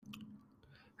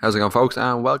How's it going, folks?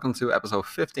 And welcome to episode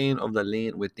 15 of the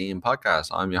Lean with Dean podcast.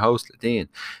 I'm your host, Dean.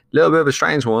 Little bit of a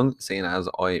strange one, seeing as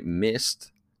I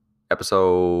missed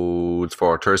episodes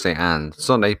for Thursday and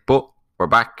Sunday, but we're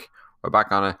back. We're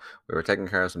back on it. We were taking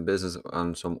care of some business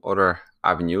on some other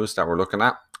avenues that we're looking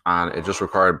at, and it just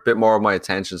required a bit more of my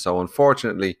attention. So,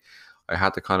 unfortunately, I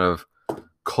had to kind of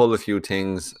cull a few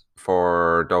things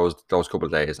for those couple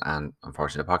of days, and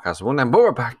unfortunately, the podcast was one of them. But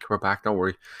we're back. We're back. Don't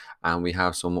worry. And we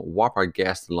have some whopper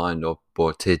guests lined up.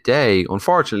 But today,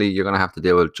 unfortunately, you're going to have to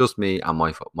deal with just me and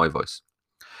my voice.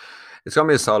 It's going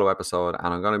to be a solo episode, and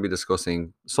I'm going to be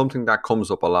discussing something that comes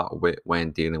up a lot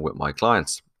when dealing with my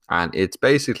clients. And it's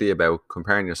basically about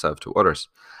comparing yourself to others.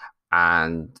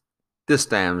 And this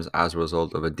stems as a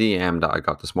result of a DM that I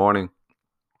got this morning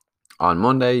on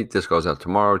Monday. This goes out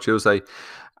tomorrow, Tuesday.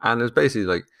 And it's basically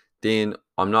like, Dean,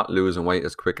 I'm not losing weight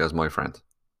as quick as my friend.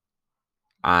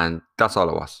 And that's all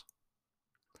it was.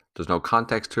 There's no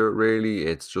context to it, really.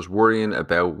 It's just worrying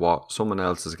about what someone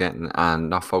else is getting and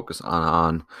not focus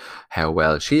on how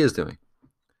well she is doing.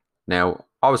 Now,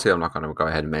 obviously, I'm not going to go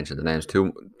ahead and mention the names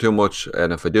too much.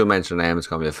 And if I do mention a name, it's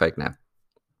going to be a fake name.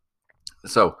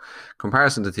 So,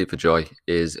 comparison to Teeth for Joy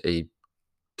is a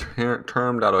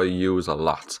term that I use a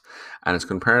lot. And it's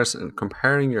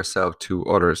comparing yourself to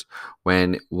others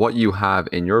when what you have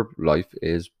in your life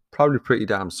is probably pretty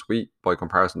damn sweet by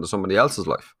comparison to somebody else's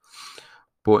life.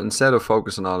 But instead of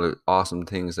focusing on all the awesome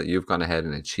things that you've gone ahead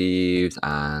and achieved,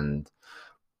 and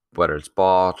whether it's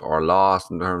bought or lost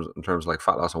in terms of like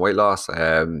fat loss and weight loss,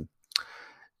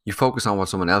 you focus on what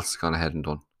someone else has gone ahead and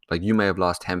done. Like, you may have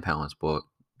lost 10 pounds, but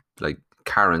like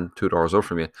Karen, 2 doors up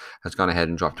from you, has gone ahead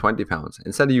and dropped 20 pounds.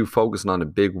 Instead of you focusing on the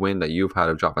big win that you've had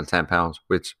of dropping 10 pounds,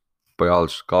 which by all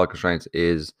constraints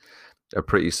is a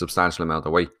pretty substantial amount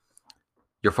of weight,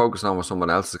 you're focusing on what someone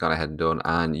else has gone ahead and done,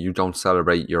 and you don't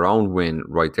celebrate your own win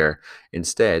right there.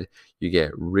 Instead, you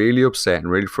get really upset and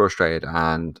really frustrated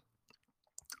and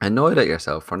annoyed at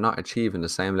yourself for not achieving the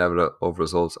same level of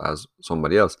results as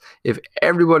somebody else. If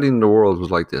everybody in the world was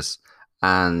like this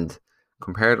and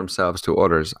compared themselves to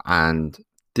others and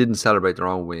didn't celebrate their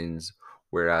own wins,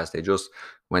 whereas they just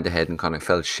went ahead and kind of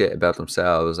felt shit about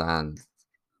themselves and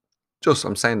just,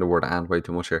 I'm saying the word "and" way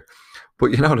too much here,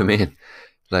 but you know what I mean?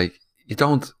 Like, you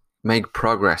don't make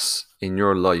progress in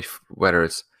your life, whether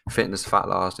it's fitness, fat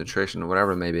loss, nutrition,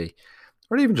 whatever it may be,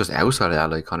 or even just outside of that,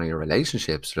 like kind of your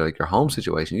relationships or like your home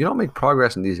situation. You don't make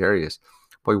progress in these areas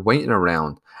by waiting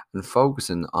around and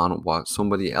focusing on what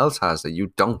somebody else has that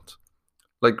you don't.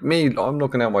 Like me, I'm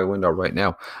looking out my window right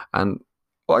now, and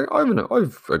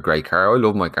I've a great car. I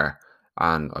love my car,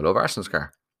 and I love Arsenal's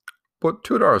car. But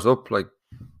 2 doors up, like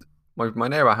my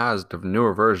neighbor has the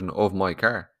newer version of my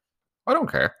car. I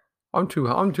don't care. I'm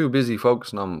too busy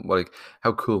focusing on like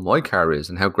how cool my car is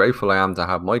and how grateful I am to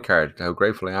have my car, how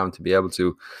grateful I am to be able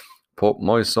to put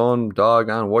my son, dog,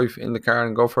 and wife in the car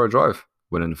and go for a drive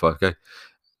within the 5K.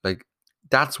 Like,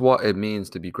 that's what it means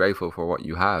to be grateful for what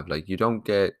you have. Like, you don't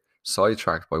get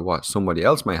sidetracked by what somebody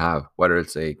else may have, whether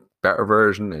it's a better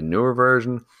version, a newer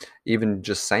version, even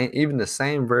the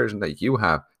same version that you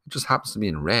have. It just happens to be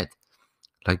in red.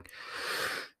 Like,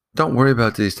 don't worry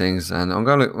about these things, and I'm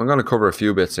gonna cover a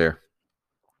few bits here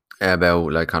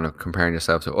about like kind of comparing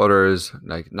yourself to others,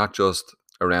 like not just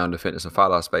around the fitness and fat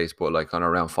loss space, but like kind of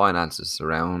around finances,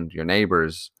 around your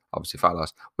neighbors, obviously fat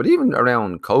loss, but even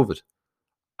around COVID.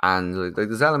 And like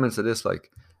there's elements of this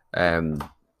um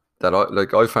that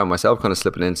I found myself kind of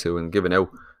slipping into and giving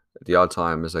out at the odd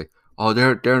time. Is like, oh,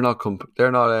 they're not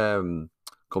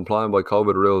complying by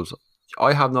COVID rules.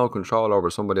 I have no control over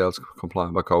somebody else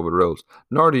complying by COVID rules,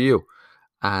 nor do you.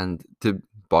 And to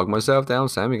bog myself down,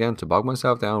 same again, to bog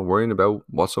myself down, worrying about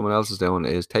what someone else is doing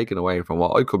is taken away from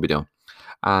what I could be doing.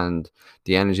 And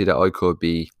the energy that I could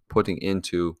be putting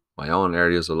into my own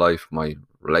areas of life, my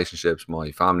relationships,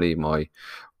 my family, my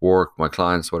work, my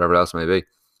clients, whatever else it may be.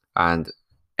 And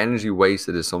energy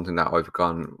wasted is something that I've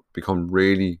become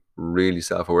really, really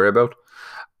self-aware about.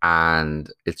 And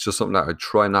it's just something that I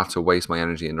try not to waste my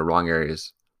energy in the wrong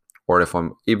areas. Or if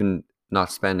I'm even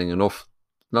not spending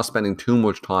too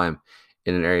much time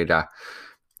in an area that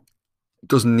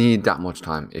doesn't need that much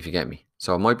time, if you get me.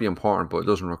 So it might be important, but it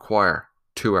doesn't require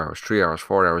 2 hours, 3 hours,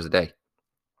 4 hours a day.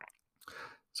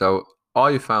 So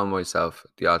I found myself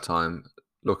the odd time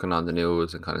looking on the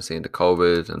news and kind of seeing the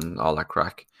COVID and all that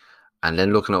crack. And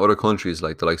then looking at other countries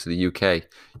like the likes of the UK.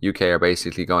 UK are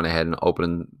basically going ahead and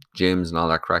opening gyms and all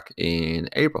that crack in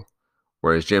April.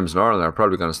 Whereas gyms in Ireland are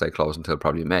probably going to stay closed until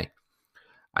probably May.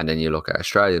 And then you look at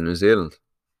Australia and New Zealand.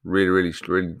 Really, really,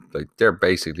 really, like they're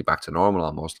basically back to normal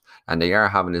almost. And they are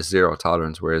having this zero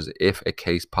tolerance. Whereas if a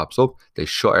case pops up, they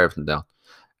shut everything down.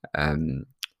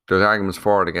 there's arguments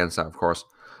for it against that, of course.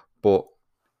 But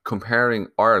comparing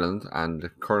Ireland and the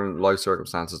current life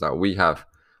circumstances that we have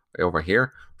over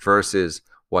here versus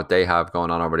what they have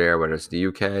going on over there, whether it's the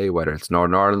UK, whether it's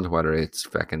Northern Ireland, whether it's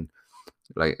fucking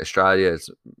like Australia, it's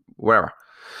wherever.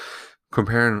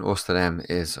 Comparing us to them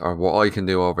is, or what I can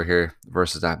do over here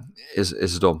versus that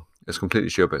is dumb. It's completely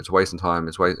stupid. It's wasting time.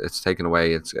 It's taken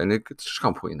away. It's just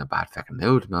gonna put you in a bad fucking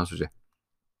mood, to be honest with you.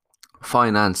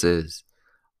 Finances,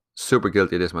 super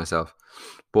guilty of this myself.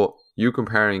 But you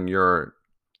comparing your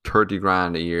 30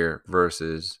 grand a year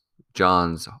versus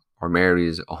John's or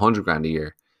Mary's 100 grand a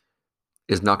year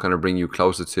is not going to bring you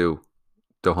closer to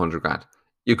the 100 grand.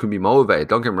 You can be motivated.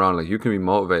 Don't get me wrong. Like, you can be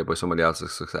motivated by somebody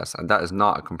else's success, and that is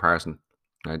not a comparison.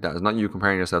 Right? That is not you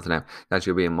comparing yourself to them. That's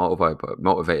you being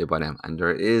motivated by them. And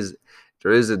there is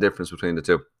a difference between the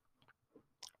two.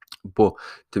 But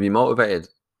to be motivated,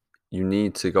 you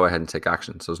need to go ahead and take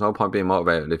action. So there's no point being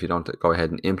motivated if you don't go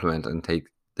ahead and implement and take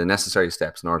the necessary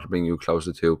steps in order to bring you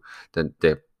closer to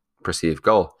the perceived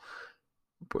goal.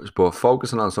 But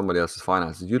focusing on somebody else's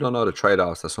finances, you don't know the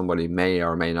trade-offs that somebody may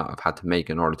or may not have had to make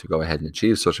in order to go ahead and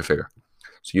achieve such a figure.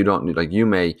 So you don't, like, you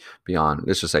may be on,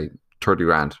 let's just say 30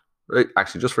 grand.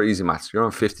 Actually, just for easy maths, you're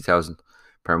on 50,000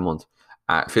 per month,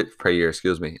 per year,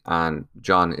 excuse me. And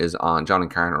John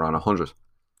and Karen are on 100.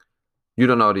 You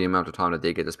don't know the amount of time that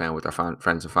they get to spend with their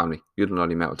friends and family. You don't know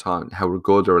the amount of time, how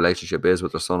good their relationship is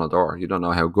with their son or daughter. You don't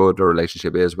know how good their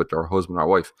relationship is with their husband or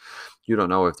wife. You don't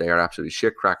know if they are absolutely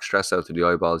shit crack, stressed out to the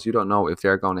eyeballs. You don't know if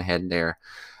they're going ahead and they're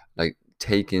like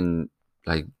taking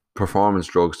like performance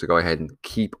drugs to go ahead and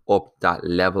keep up that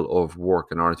level of work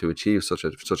in order to achieve such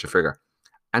a figure.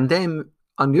 And then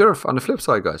on the flip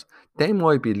side, guys, they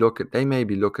may be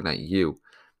looking at you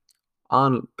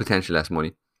on potentially less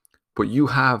money, but you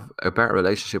have a better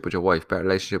relationship with your wife, better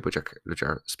relationship with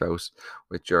your spouse,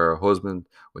 with your husband,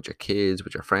 with your kids,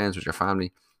 with your friends, with your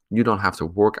family. You don't have to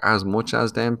work as much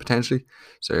as them potentially.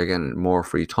 So you're getting more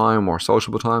free time, more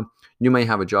sociable time. You may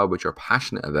have a job which you're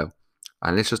passionate about.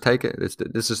 And let's just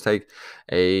take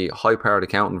a high-powered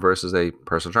accountant versus a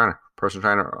personal trainer. Personal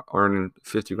trainer earning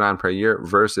 50 grand per year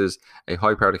versus a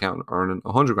high-powered accountant earning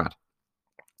 100 grand.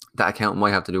 That accountant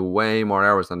might have to do way more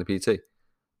hours than the PT.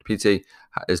 The PT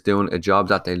is doing a job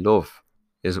that they love,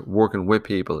 is working with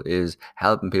people, is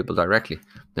helping people directly.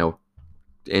 Now,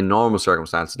 in normal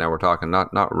circumstances, now we're talking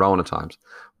not Rona times,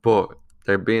 but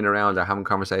they're being around, they're having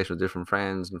conversations with different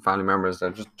friends and family members,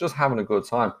 they're just having a good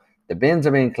time. The bins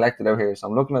are being collected out here, so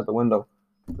I'm looking at the window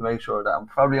to make sure that I'm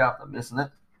probably after missing it.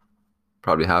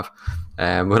 Probably have.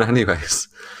 But anyways,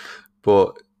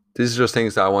 but these are just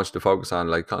things that I want you to focus on.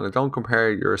 Like, kind of don't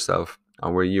compare yourself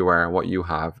and where you are and what you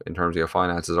have in terms of your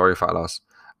finances or your fat loss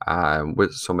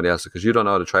with somebody else, because you don't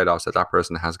know the trade-offs that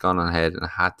person has gone ahead and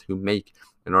had to make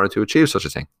in order to achieve such a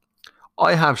thing.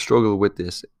 I have struggled with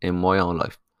this in my own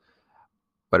life,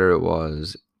 whether it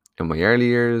was in my early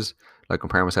years, like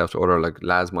comparing myself to other like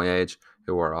lads my age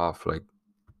who were off like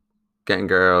getting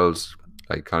girls,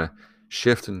 like kind of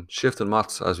shifting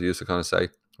mots, as we used to kind of say.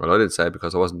 Well, I did say,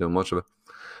 because I wasn't doing much of it,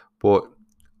 but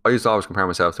I used to always compare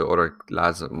myself to other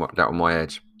lads that were my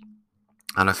age,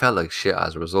 and I felt like shit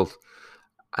as a result.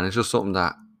 And it's just something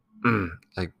that,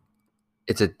 like,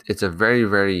 it's a very,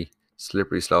 very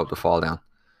slippery slope to fall down,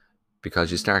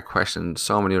 because you start questioning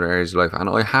so many other areas of life. And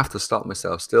I have to stop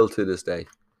myself still to this day.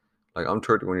 Like, I'm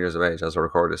 31 years of age as I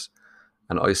record this,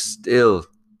 and I still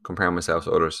compare myself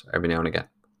to others every now and again.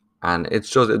 And it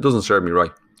doesn't serve me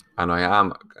right.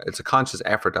 And it's a conscious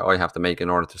effort that I have to make in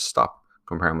order to stop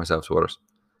comparing myself to others.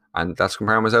 And that's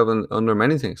comparing myself under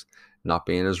many things. Not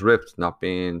being as ripped, not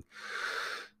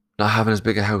having as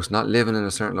big a house, not living in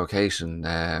a certain location.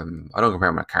 I don't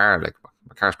compare my car. Like,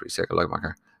 my car's pretty sick. I like my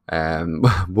car.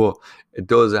 But it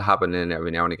does happen in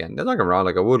every now and again. Don't get me wrong.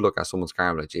 Like, I would look at someone's car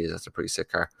and be like, geez, that's a pretty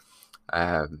sick car.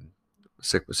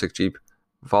 Sick Jeep.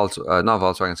 Not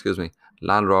Volkswagen, excuse me.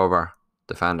 Land Rover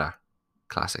Defender.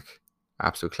 Classic.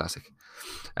 Absolute classic.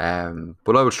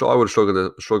 But I would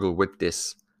struggle with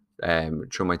this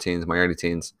through my teens, my early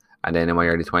teens. And then in my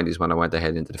early 20s, when I went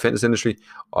ahead into the fitness industry,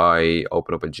 I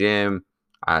opened up a gym.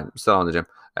 I'm still on the gym.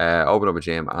 Opened up a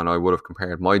gym, and I would have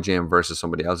compared my gym versus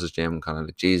somebody else's gym. Kind of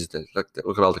like, geez, look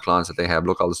at all the clients that they have.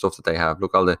 Look all the stuff that they have.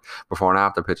 Look all the before and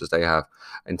after pictures they have.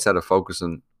 Instead of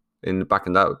focusing back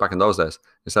in those days,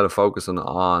 instead of focusing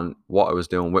on what I was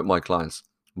doing with my clients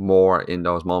more in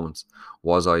those moments,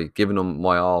 was I giving them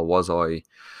my all? Was I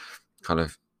kind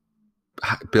of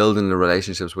building the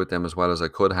relationships with them as well as I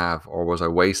could have, or was I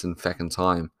wasting fucking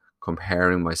time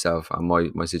comparing myself and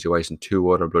my situation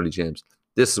to other bloody gyms?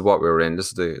 This is what we were in. This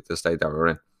is the state that we were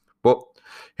in. But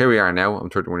here we are now. I'm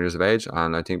 31 years of age,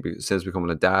 and I think since becoming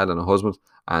a dad and a husband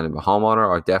and a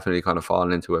homeowner, I've definitely kind of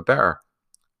fallen into a better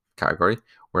category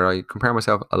where I compare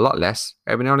myself a lot less.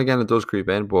 Every now and again it does creep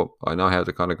in, but I know how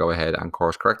to kind of go ahead and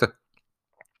course correct it.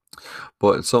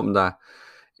 But it's something that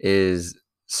is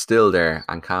still there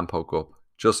and can poke up,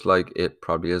 just like it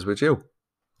probably is with you,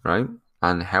 right?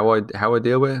 And how I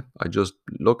deal with it, I just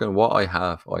look at what I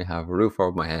have. I have a roof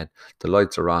over my head, the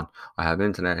lights are on, I have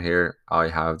internet here, I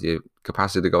have the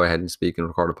capacity to go ahead and speak and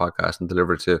record a podcast and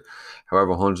deliver it to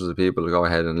however hundreds of people to go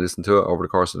ahead and listen to it over the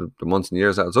course of the months and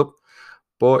years that it's up.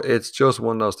 But it's just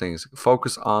one of those things.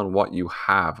 Focus on what you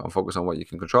have and focus on what you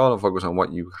can control and focus on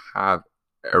what you have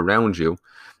around you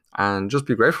and just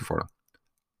be grateful for them.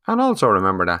 And also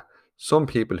remember that some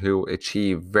people who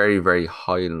achieve very, very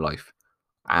high in life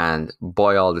and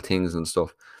buy all the things and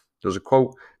stuff, there's a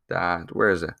quote that,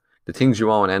 where is it? The things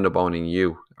you own end up owning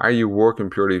you. Are you working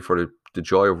purely for the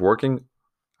joy of working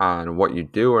and what you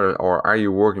do, or are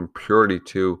you working purely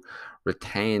to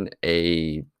retain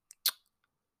a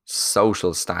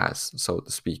social status, so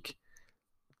to speak,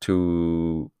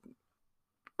 to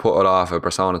put it off a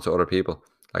persona to other people?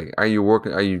 Like, are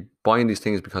you buying these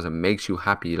things because it makes you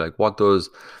happy? Like, what does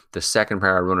the second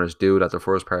pair of runners do that the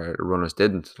first pair of runners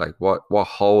didn't? Like, what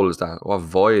hole is that? What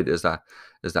void is that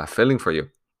filling for you?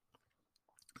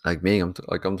 Like me, I'm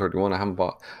 31. I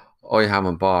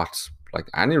haven't bought like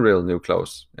any real new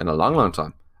clothes in a long, long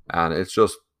time, and it's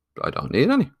just I don't need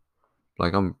any.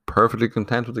 Like, I'm perfectly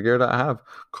content with the gear that I have.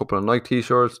 A couple of Nike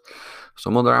t-shirts,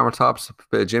 some Under Armour tops, a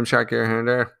bit of Gymshark gear here and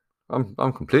there.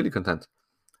 I'm completely content.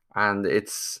 And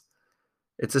it's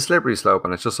a slippery slope,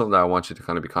 and it's just something that I want you to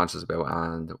kind of be conscious about.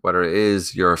 And whether it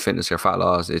is your fitness, your fat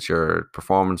loss, it's your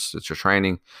performance, it's your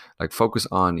training, like, focus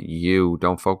on you.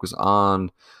 Don't focus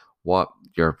on what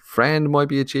your friend might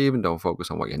be achieving. Don't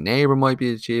focus on what your neighbor might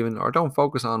be achieving, or don't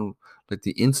focus on like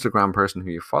the Instagram person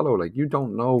who you follow. Like, you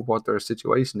don't know what their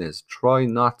situation is. Try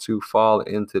not to fall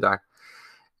into that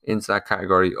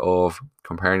category of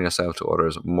comparing yourself to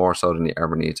others more so than you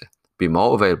ever need to. Be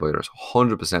motivated by others.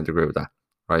 100% agree with that.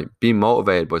 Right? Be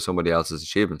motivated by somebody else's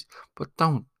achievements, but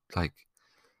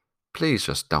please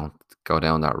just don't go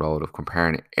down that road of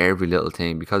comparing every little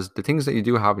thing, because the things that you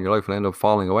do have in your life will end up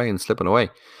falling away and slipping away.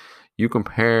 You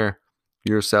compare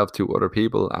yourself to other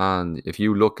people, and if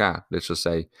you look at, let's just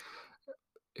say,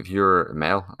 if you're a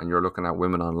male and you're looking at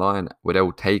women online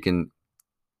without taking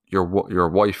your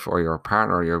wife or your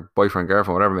partner or your boyfriend,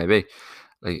 girlfriend, whatever it may be,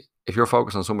 like, if you're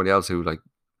focused on somebody else who, like,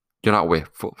 you're not with,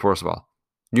 first of all,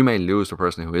 you may lose the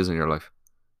person who is in your life.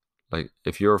 Like,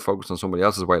 if you're focused on somebody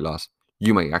else's weight loss,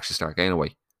 you might actually start gaining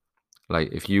weight.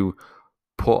 Like, if you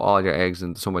put all your eggs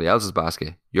into somebody else's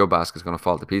basket, your basket's going to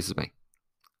fall to pieces, mate.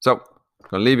 So, I'm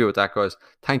going to leave you with that, guys.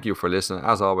 Thank you for listening.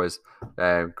 As always,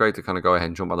 great to kind of go ahead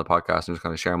and jump on the podcast and just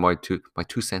kind of share my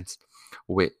two cents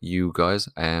with you guys.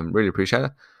 Really appreciate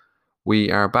it.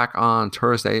 We are back on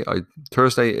Thursday.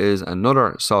 Thursday is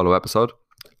another solo episode.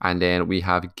 And then we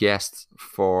have guests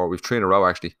we've 3 in a row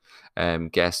actually,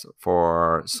 guests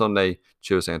for Sunday,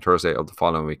 Tuesday, and Thursday of the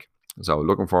following week. So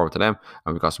looking forward to them.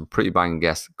 And we've got some pretty banging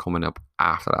guests coming up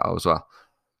after that as well.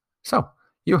 So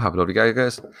you have a lovely day,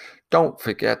 guys. Don't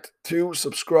forget to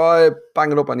subscribe,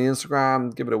 bang it up on the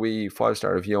Instagram, give it a wee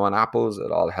 5-star review on Apple's.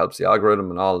 It all helps the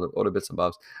algorithm and all the other bits and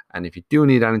bobs. And if you do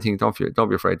need anything, don't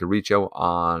be afraid to reach out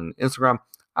on Instagram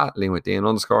at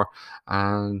leanwithdean_.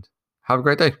 And have a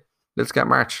great day. Let's get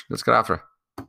March. Let's get after it.